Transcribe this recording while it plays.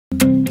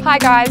Hi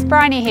guys,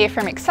 Bryony here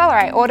from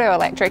Accelerate Auto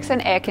Electrics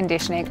and Air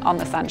Conditioning on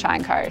the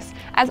Sunshine Coast.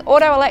 As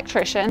auto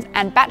electricians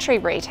and battery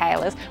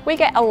retailers, we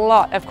get a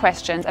lot of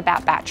questions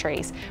about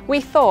batteries. We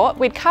thought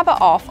we'd cover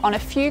off on a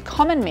few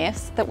common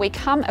myths that we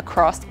come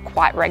across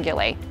quite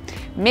regularly.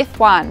 Myth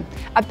 1,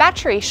 a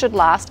battery should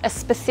last a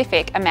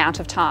specific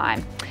amount of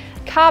time.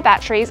 Car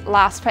batteries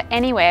last for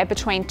anywhere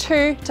between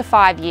 2 to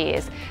 5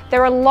 years.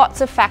 There are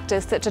lots of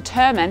factors that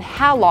determine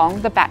how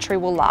long the battery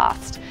will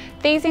last.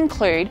 These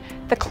include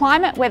the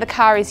climate where the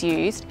car is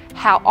used,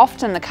 how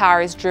often the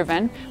car is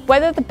driven,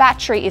 whether the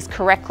battery is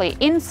correctly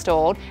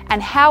installed,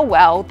 and how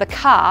well the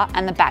car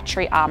and the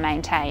battery are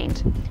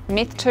maintained.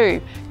 Myth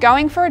 2,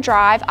 going for a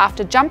drive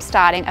after jump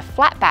starting a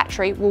flat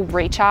battery will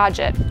recharge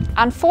it.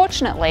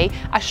 Unfortunately,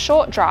 a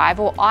short drive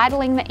or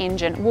idling the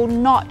engine will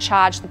not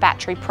charge the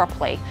battery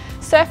properly.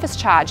 Surface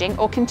charging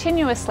or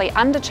continuously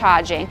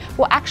undercharging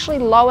will actually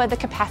lower the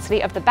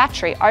capacity of the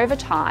battery over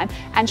time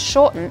and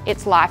shorten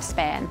its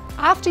lifespan.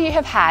 After you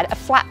have had a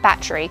flat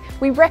battery,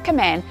 we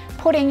recommend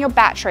putting your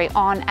battery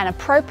on an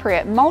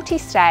appropriate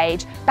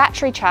multi-stage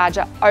battery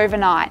charger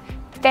overnight,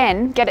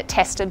 then get it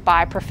tested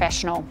by a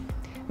professional.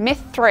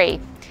 Myth 3,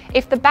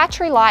 if the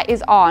battery light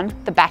is on,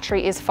 the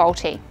battery is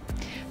faulty.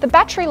 The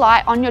battery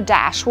light on your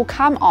dash will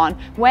come on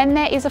when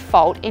there is a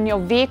fault in your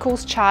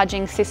vehicle's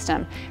charging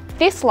system.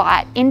 This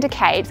light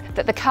indicates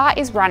that the car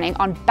is running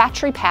on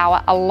battery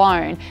power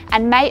alone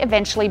and may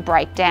eventually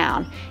break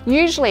down.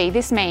 Usually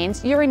this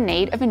means you're in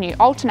need of a new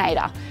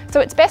alternator, so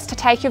it's best to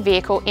take your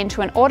vehicle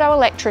into an auto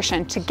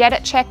electrician to get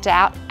it checked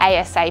out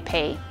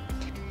ASAP.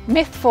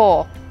 Myth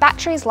 4,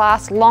 batteries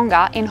last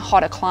longer in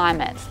hotter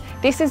climates.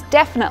 This is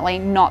definitely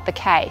not the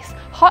case.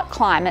 Hot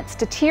climates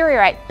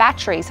deteriorate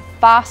batteries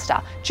faster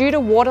due to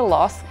water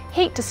loss,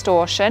 heat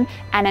distortion,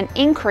 and an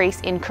increase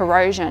in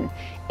corrosion.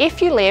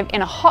 If you live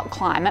in a hot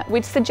climate,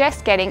 we'd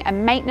suggest getting a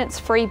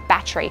maintenance-free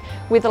battery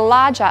with a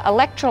larger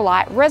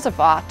electrolyte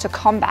reservoir to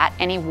combat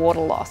any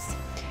water loss.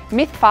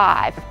 Myth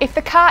 5, if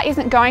the car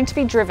isn't going to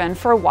be driven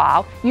for a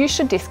while, you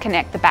should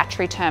disconnect the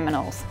battery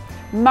terminals.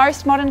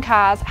 Most modern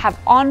cars have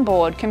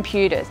onboard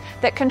computers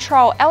that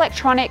control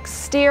electronics,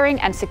 steering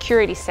and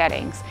security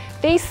settings.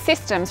 These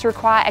systems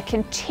require a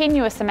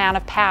continuous amount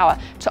of power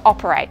to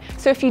operate,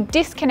 so if you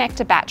disconnect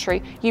a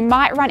battery, you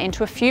might run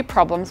into a few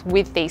problems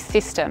with these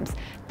systems.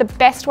 The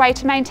best way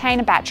to maintain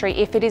a battery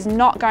if it is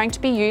not going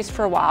to be used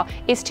for a while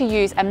is to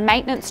use a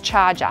maintenance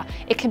charger.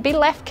 It can be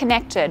left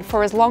connected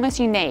for as long as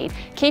you need,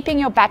 keeping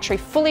your battery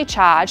fully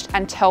charged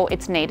until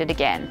it's needed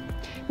again.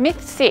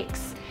 Myth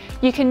 6,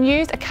 you can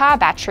use a car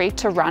battery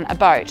to run a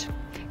boat.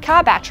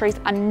 Car batteries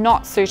are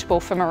not suitable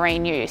for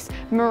marine use.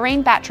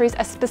 Marine batteries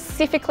are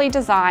specifically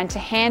designed to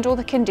handle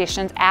the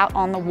conditions out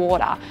on the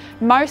water.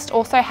 Most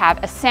also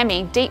have a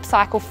semi-deep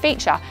cycle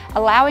feature,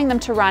 allowing them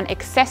to run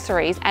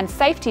accessories and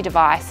safety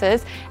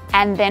devices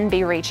and then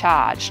be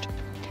recharged.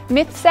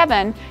 Myth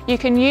 7, you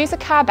can use a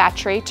car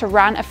battery to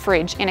run a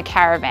fridge in a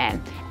caravan.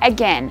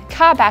 Again,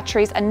 car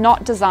batteries are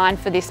not designed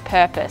for this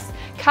purpose.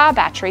 Car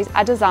batteries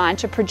are designed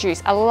to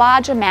produce a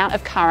large amount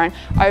of current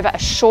over a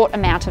short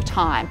amount of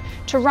time.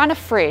 To run a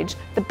fridge,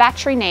 the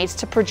battery needs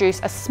to produce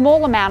a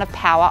small amount of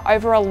power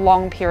over a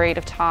long period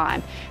of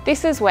time.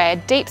 This is where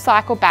deep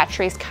cycle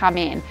batteries come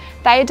in.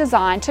 They are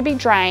designed to be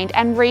drained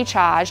and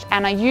recharged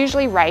and are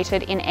usually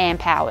rated in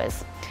amp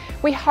hours.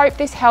 We hope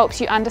this helps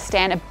you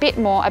understand a bit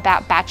more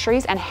about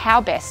batteries and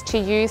how best to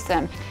use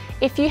them.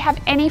 If you have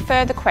any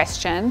further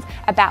questions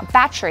about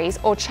batteries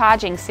or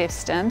charging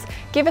systems,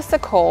 give us a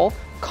call,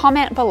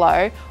 comment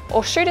below,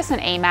 or shoot us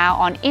an email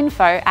on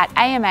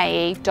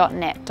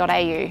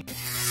info@amae.net.au.